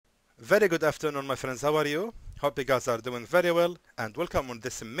Very good afternoon, my friends. How are you? Hope you guys are doing very well, and welcome on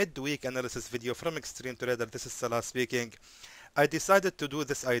this midweek analysis video from Extreme Trader. This is Salah speaking. I decided to do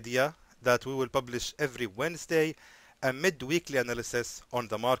this idea that we will publish every Wednesday a mid-weekly analysis on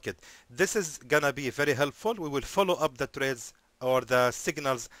the market. This is gonna be very helpful. We will follow up the trades or the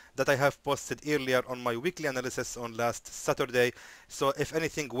signals that I have posted earlier on my weekly analysis on last Saturday. So if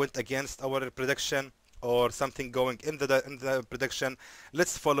anything went against our prediction or something going in the prediction,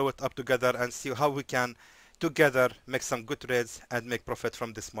 let's follow it up together and see how we can together make some good trades and make profit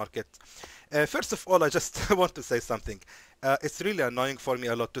from this market. First of all, I just want to say something. It's really annoying for me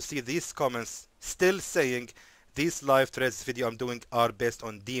a lot to see these comments still saying these live trades video I'm doing are based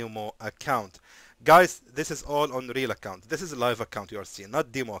on demo account. Guys, this is all on real account. This is a live account you are seeing,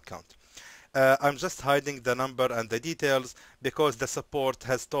 not demo account. I'm just hiding the number and the details because the support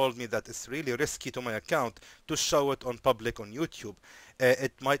has told me that it's really risky to my account to show it on public on YouTube.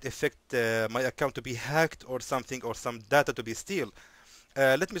 It might affect my account to be hacked or something, or some data to be stolen.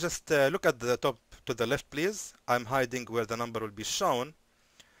 Let me just look at the top to the left, please. I'm hiding where the number will be shown.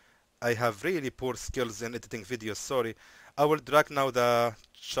 I have really poor skills in editing videos, sorry. I will drag now the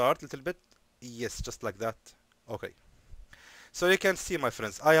chart a little bit. Yes, just like that. Okay. So you can see, my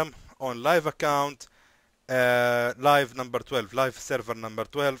friends, I am on live account, live number 12, live server number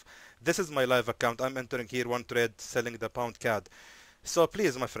 12. This is my live account. I'm entering here one trade, selling the pound CAD. So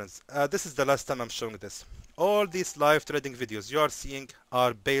please, my friends, this is the last time I'm showing this. All these live trading videos you are seeing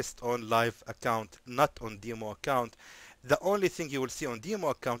are based on live account, not on demo account. The only thing you will see on demo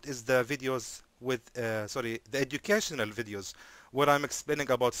account is the videos with, the educational videos where I'm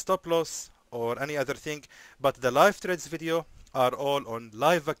explaining about stop loss or any other thing. But the live trades video are all on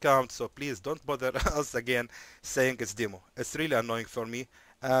live account, so please don't bother us again saying it's demo. It's really annoying for me,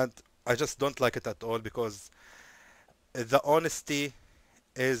 and I just don't like it at all, because the honesty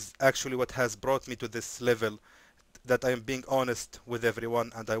is actually what has brought me to this level, that I am being honest with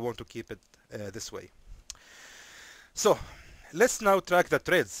everyone, and I want to keep it this way. So let's now track the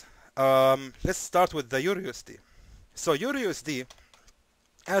trades. Let's start with the EURUSD. So EURUSD,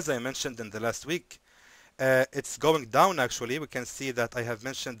 as I mentioned in the last week, it's going down. Actually, we can see that I have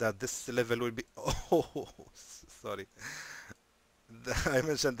mentioned that this level will be sorry. I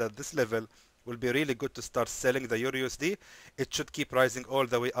mentioned that this level will be really good to start selling the EURUSD. It should keep rising all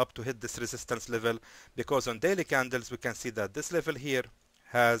the way up to hit this resistance level, because on daily candles we can see that this level here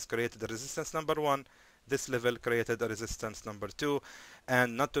has created a resistance number 1. This level created a resistance number 2,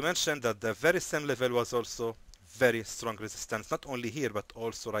 and not to mention that the very same level was also very strong resistance, not only here but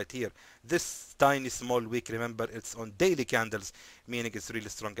also right here. This tiny small wick, remember, it's on daily candles, meaning it's really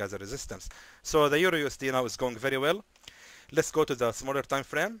strong as a resistance. So the EURUSD now is going very well. Let's go to the smaller time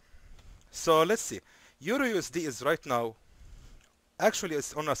frame. So let's see, EURUSD is right now, actually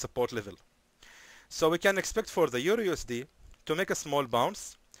it's on a support level. So we can expect for the EURUSD to make a small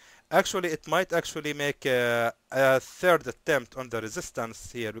bounce. Actually, it might actually make a third attempt on the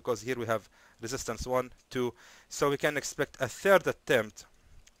resistance here, because here we have resistance 1, 2. So we can expect a third attempt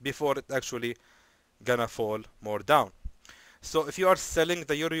before it actually gonna fall more down. So if you are selling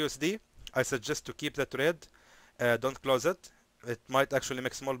the EURUSD, I suggest to keep the trade. Don't close it. It might actually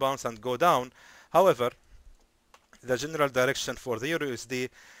make small bounce and go down. However, the general direction for the EURUSD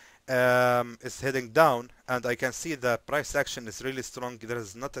is heading down, and I can see the price action is really strong. There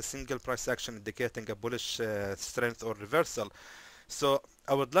is not a single price action indicating a bullish strength or reversal. So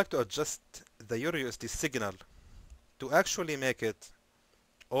I would like to adjust the EURUSD signal to actually make it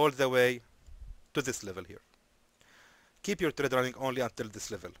all the way to this level here. Keep your trade running only until this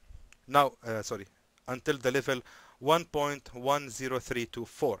level. Now, until the level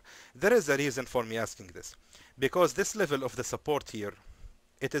 1.10324. There is a reason for me asking this, because this level of the support here,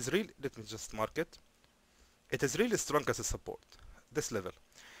 it is really, let me just mark it. It is really strong as a support. This level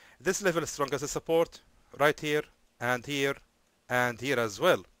is strong as a support right here and here and here as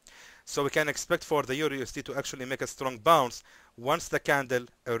well. So we can expect for the EURUSD to actually make a strong bounce once the candle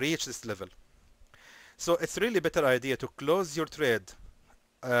reaches this level. So it's really better idea to close your trade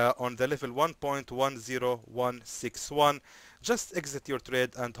on the level 1.10161. Just exit your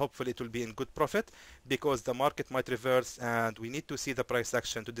trade and hopefully it will be in good profit, because the market might reverse and we need to see the price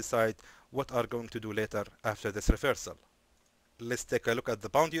action to decide what are going to do later after this reversal. Let's take a look at the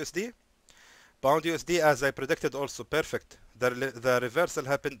pound USD. Pound USD, as I predicted, also perfect. The reversal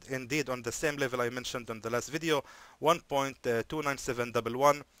happened indeed on the same level I mentioned on the last video,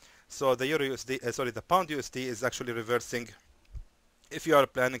 1.29711. So the the pound USD is actually reversing. If you are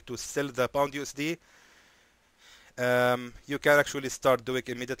planning to sell the pound USD, you can actually start doing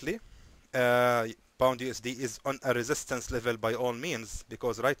immediately. pound USD is on a resistance level by all means,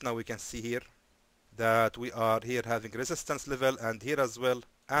 because right now we can see here that we are here having resistance level, and here as well,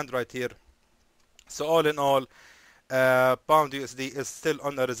 and right here. So all in all, pound USD is still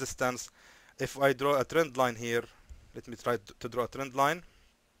on a resistance. If I draw a trend line here, let me try to draw a trend line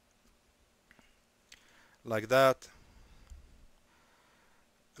like that,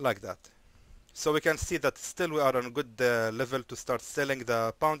 so we can see that still we are on a good level to start selling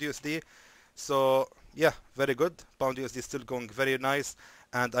the pound USD. So yeah, very good. Pound USD is still going very nice,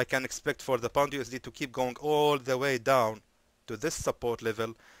 and I can expect for the pound USD to keep going all the way down to this support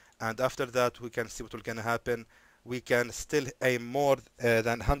level, and after that we can see what will gonna happen. We can still aim more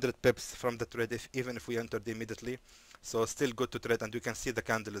than 100 pips from the trade, even if we entered immediately. So still good to trade, and you can see the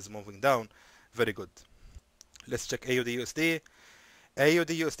candle is moving down. Very good. Let's check AUD USD.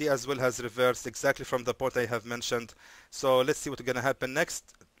 AUD USD as well has reversed exactly from the point I have mentioned. So let's see what's gonna happen next.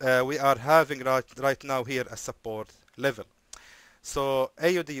 We are having right now here a support level. So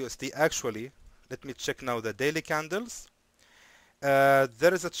AUD USD actually, let me check now the daily candles.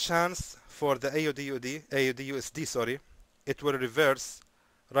 There is a chance for the AUD USD, sorry, it will reverse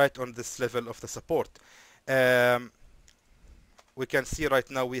right on this level of the support. We can see right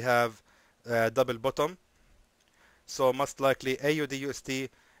now we have double bottom, so most likely AUD USD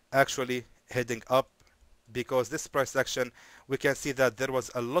actually heading up, because this price action, we can see that there was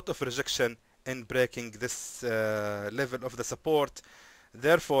a lot of rejection in breaking this level of the support.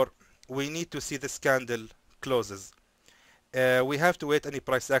 Therefore, we need to see this candle closes. We have to wait any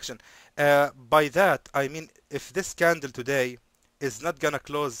price action. By that, I mean, if this candle today is not gonna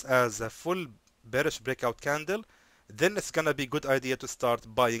close as a full bearish breakout candle, then it's gonna be a good idea to start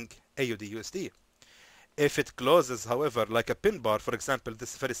buying AUD USD. If it closes, however, like a pin bar, for example,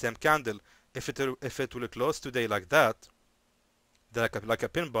 this very same candle, if it will close today like that, like a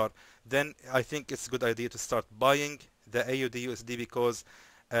pin bar, then I think it's a good idea to start buying the AUD USD, because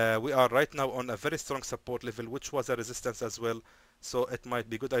we are right now on a very strong support level, which was a resistance as well. So it might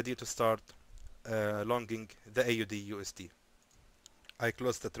be a good idea to start longing the AUD USD. I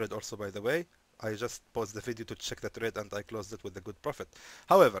closed the trade also, by the way. I just paused the video to check the trade, and I closed it with a good profit.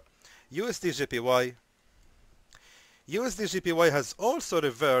 However, USD JPY has also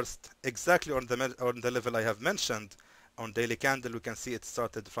reversed exactly on the level I have mentioned. On daily candle, we can see it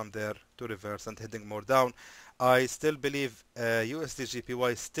started from there to reverse and heading more down. I still believe USD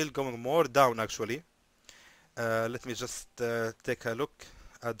JPY is still going more down actually. Let me just take a look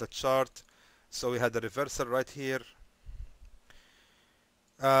at the chart. So we had a reversal right here.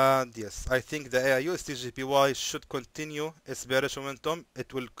 And yes, I think the USD JPY should continue its bearish momentum.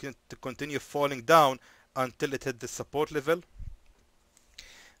 It will continue falling down until it hit the support level.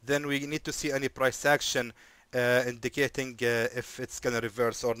 Then we need to see any price action indicating if it's gonna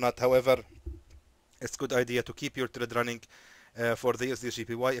reverse or not. However, it's a good idea to keep your trade running for the USD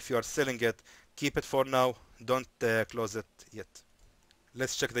JPY. If you are selling it, keep it for now. Don't close it yet.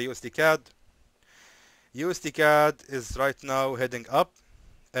 Let's check the USD CAD. USD CAD is right now heading up.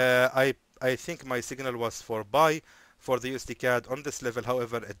 I think my signal was for buy for the USD CAD on this level.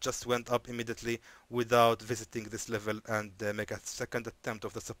 However, it just went up immediately without visiting this level and make a second attempt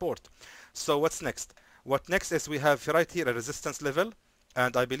of the support. So what's next? What next is we have right here a resistance level,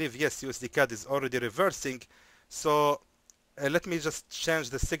 and I believe, yes, USD CAD is already reversing. So let me just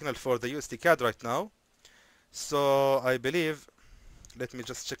change the signal for the USD CAD right now. So I believe, let me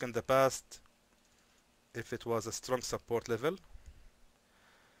just check in the past if it was a strong support level.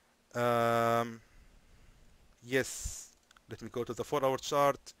 Yes, let me go to the 4-hour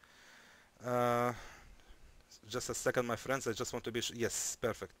chart. Just a second, my friends. I just want to be sure. Yes,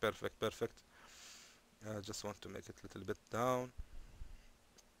 perfect. I just want to make it a little bit down.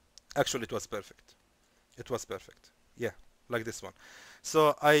 Actually, it was perfect. Yeah, like this one.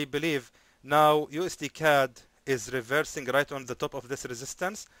 So I believe now USD CAD is reversing right on the top of this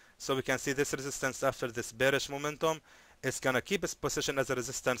resistance. So we can see this resistance after this bearish momentum. It's gonna keep its position as a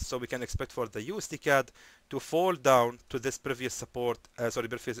resistance, so we can expect for the USD CAD to fall down to this previous support,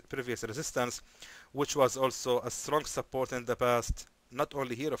 previous resistance, which was also a strong support in the past. Not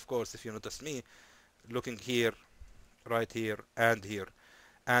only here, of course, if you notice me looking here, right here, and here,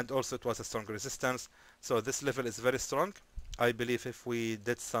 and also it was a strong resistance. So this level is very strong. I believe if we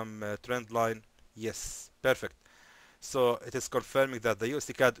did some trend line, yes, perfect. So it is confirming that the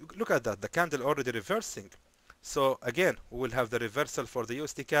USD CAD, look at that, the candle already reversing. So again, we will have the reversal for the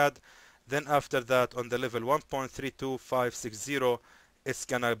USD CAD. Then after that, on the level 1.32560, it's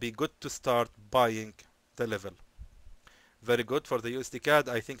gonna be good to start buying the level. Very good for the USD CAD.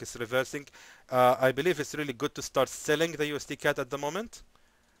 I think it's reversing. I believe it's really good to start selling the USD CAD at the moment.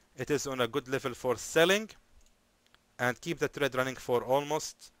 It is on a good level for selling, and keep the trade running for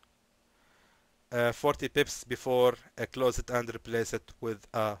almost 40 pips before close it and replace it with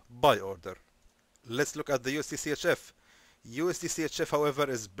a buy order. Let's look at the USD/CHF. USD/CHF, however,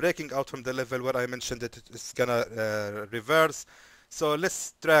 is breaking out from the level where I mentioned that it's gonna reverse. So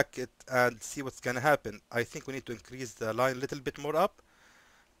let's track it and see what's gonna happen. I think we need to increase the line a little bit more up.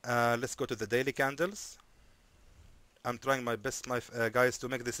 Let's go to the daily candles. I'm trying my best, my guys, to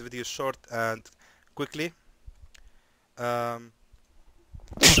make this video short and quickly.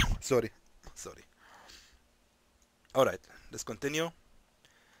 Sorry. All right, let's continue.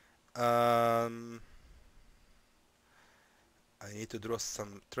 I need to draw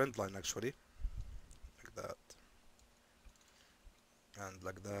some trend line actually, like that and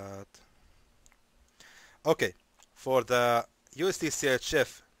like that. Okay, for the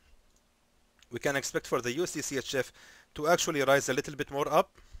USD/CHF, we can expect for the USD/CHF to actually rise a little bit more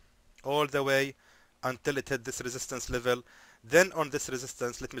up all the way until it hit this resistance level. Then on this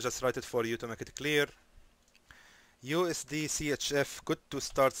resistance, let me just write it for you to make it clear. USD/CHF good to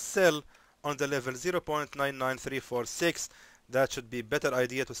start sell on the level 0.99346. That should be better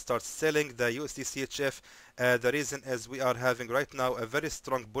idea to start selling the USD/CHF. The reason is we are having right now a very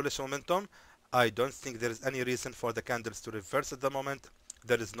strong bullish momentum. I don't think there is any reason for the candles to reverse at the moment.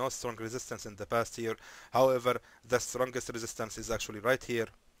 There is no strong resistance in the past year. However, the strongest resistance is actually right here.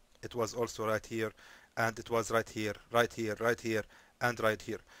 It was also right here, and it was right here, right here, right here, and right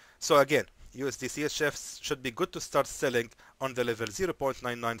here. So again, USD/CHF should be good to start selling on the level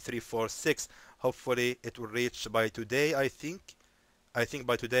 0.99346. Hopefully it will reach by today. I think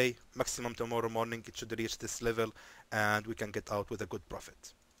by today, maximum tomorrow morning, it should reach this level and we can get out with a good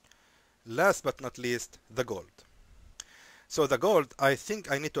profit. Last but not least, the gold. So the gold, I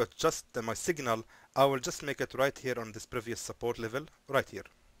think I need to adjust my signal. I will just make it right here on this previous support level, right here.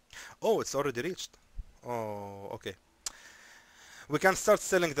 Oh, it's already reached. Oh, okay. We can start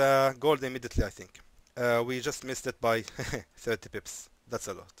selling the gold immediately, I think. We just missed it by 30 pips. That's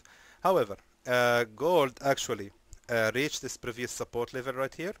a lot. However, gold actually reached this previous support level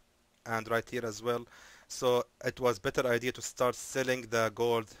right here and right here as well. So it was better idea to start selling the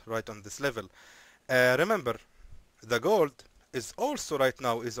gold right on this level. Remember, the gold is also right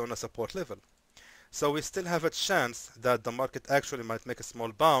now is on a support level. So we still have a chance that the market actually might make a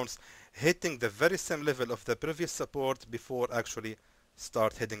small bounce, hitting the very same level of the previous support before actually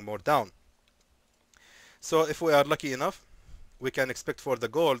start heading more down. So if we are lucky enough, we can expect for the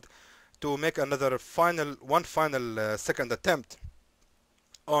gold to make another one final second attempt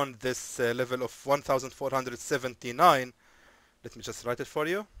on this level of 1,479. Let me just write it for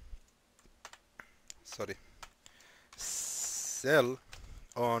you. Sorry. Sell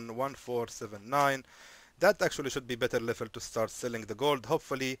on 1,479. That actually should be better level to start selling the gold.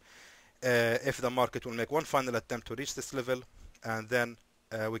 Hopefully, if the market will make one final attempt to reach this level, and then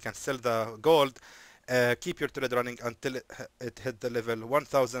we can sell the gold. Keep your trade running until it hit the level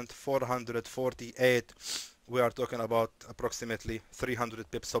 1,448. We are talking about approximately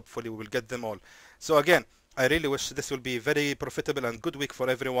 300 pips. Hopefully we will get them all. So again, I really wish this will be very profitable and good week for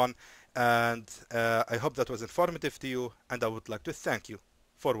everyone, and I hope that was informative to you, and I would like to thank you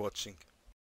for watching.